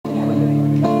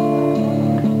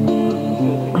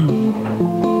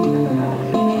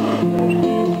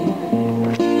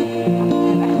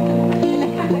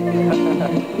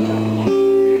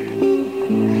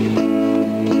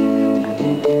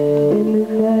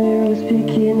was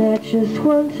speaking, I just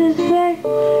want to say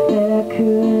that I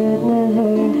could never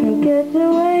forget the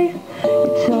way you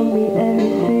told me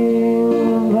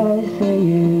everything by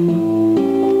saying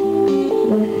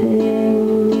nothing.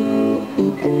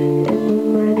 In the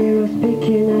manner of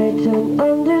speaking, I don't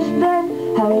understand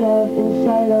how love in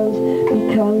silence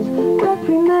becomes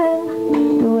reprimand.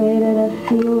 The way that I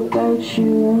feel about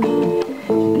you is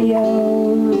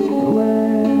beyond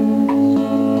words.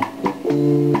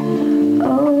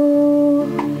 Oh,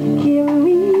 give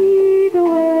me the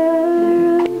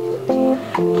world,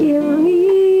 give me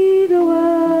the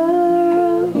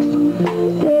world,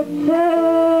 that's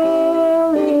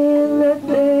all in the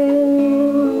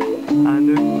thing.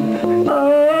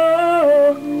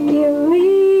 Oh, give me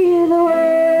the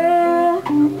world,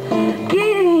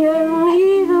 give me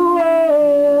the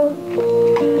world,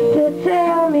 to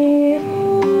tell me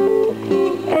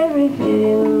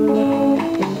everything.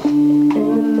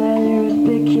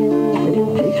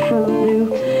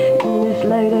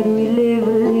 That we live,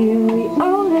 we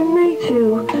only make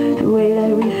to the way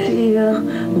that we feel.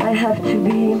 I have to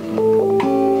be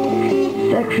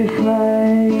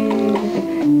sacrificed.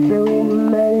 So in the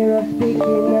manner of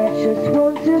speaking, I just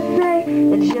want to say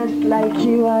that just like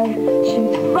you, I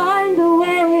should find a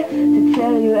way to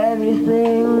tell you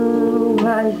everything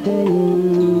by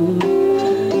saying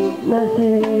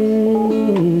nothing.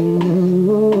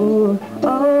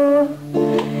 Oh,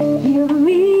 give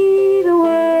me the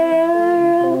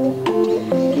world,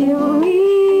 give me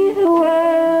the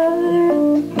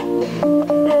world,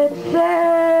 that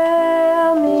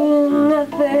tell me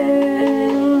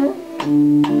nothing.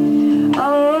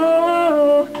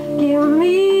 Oh, give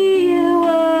me the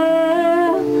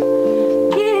world,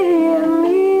 give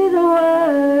me the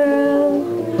world,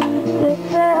 that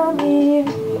tell me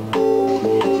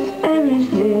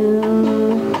everything.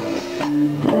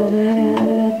 Da, da,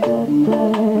 da,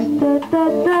 da.